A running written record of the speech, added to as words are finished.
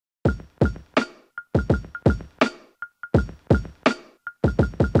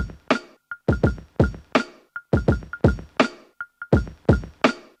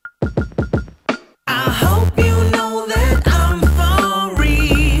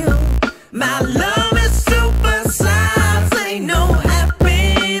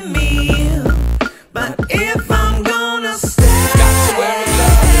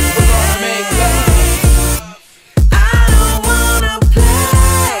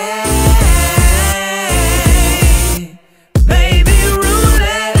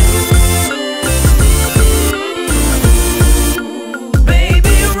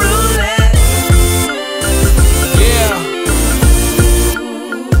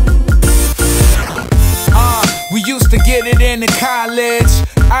get it into college.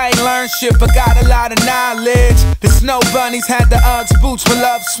 I ain't learned shit but got a lot of knowledge. The snow bunnies had the Uggs boots for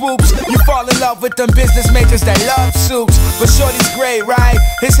love swoops. You fall in love with them business majors that love suits. But shorty's great, right?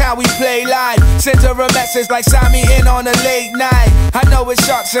 Here's how we play live. Sent her a message like sign me in on a late night. I know it's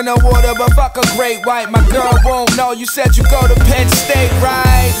sharks in the water, but fuck a great white. My girl won't know you said you go to Penn State,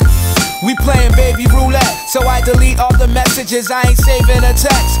 right? We playing baby roulette, so I delete all the messages, I ain't saving a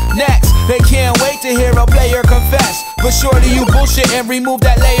text. Next, they can't wait to hear a player confess. But shorty, you bullshit and remove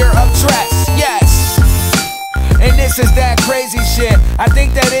that layer of dress. Yes, and this is that crazy shit. I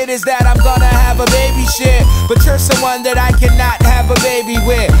think that it is that I'm gonna have a baby shit. But you're someone that I cannot have a baby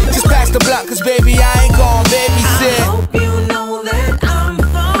with. Just pass the blunt, cause baby, I ain't gon' babysit. I hope you know that I'm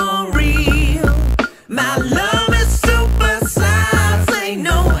for real. My love is super size, ain't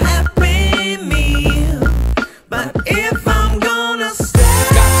no happy meal. But if I'm gonna stay,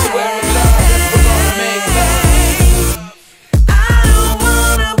 got to wear love if we're gonna make love. I don't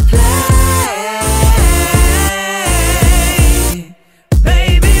wanna play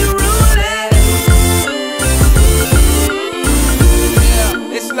baby roulette.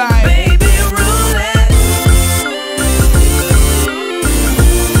 Yeah, it's like Baby roulette.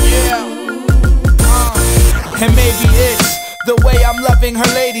 yeah. And maybe it's the way I'm loving her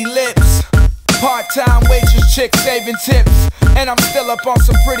lady lips. Part-time waitress chick saving tips. And I'm still up on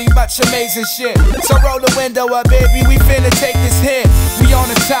some pretty much amazing shit. So roll the window up, baby, we finna take this hit. We on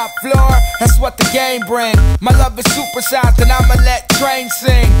the top floor, that's what the game bring. My love is supersized and I'ma let Train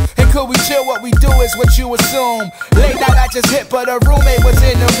sing. And could we chill, what we do is what you assume. Late night I just hit but a roommate was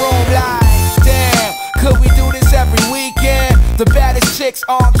in the room like, damn, could we do this every weekend? The baddest chicks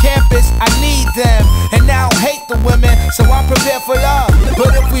on campus, I need them. And I don't hate the women, so I'm prepared for love.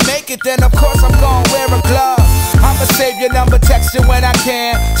 But if we make it, then of course I'm gonna wear a glove. I'ma save your number, text her when I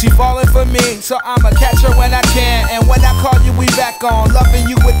can. She falling for me, so I'ma catch her when I can. And when I call you, we back on. Loving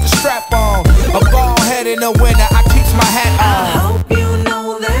you with the strap on. A bald head in the winter, I keeps my hat on. I hope you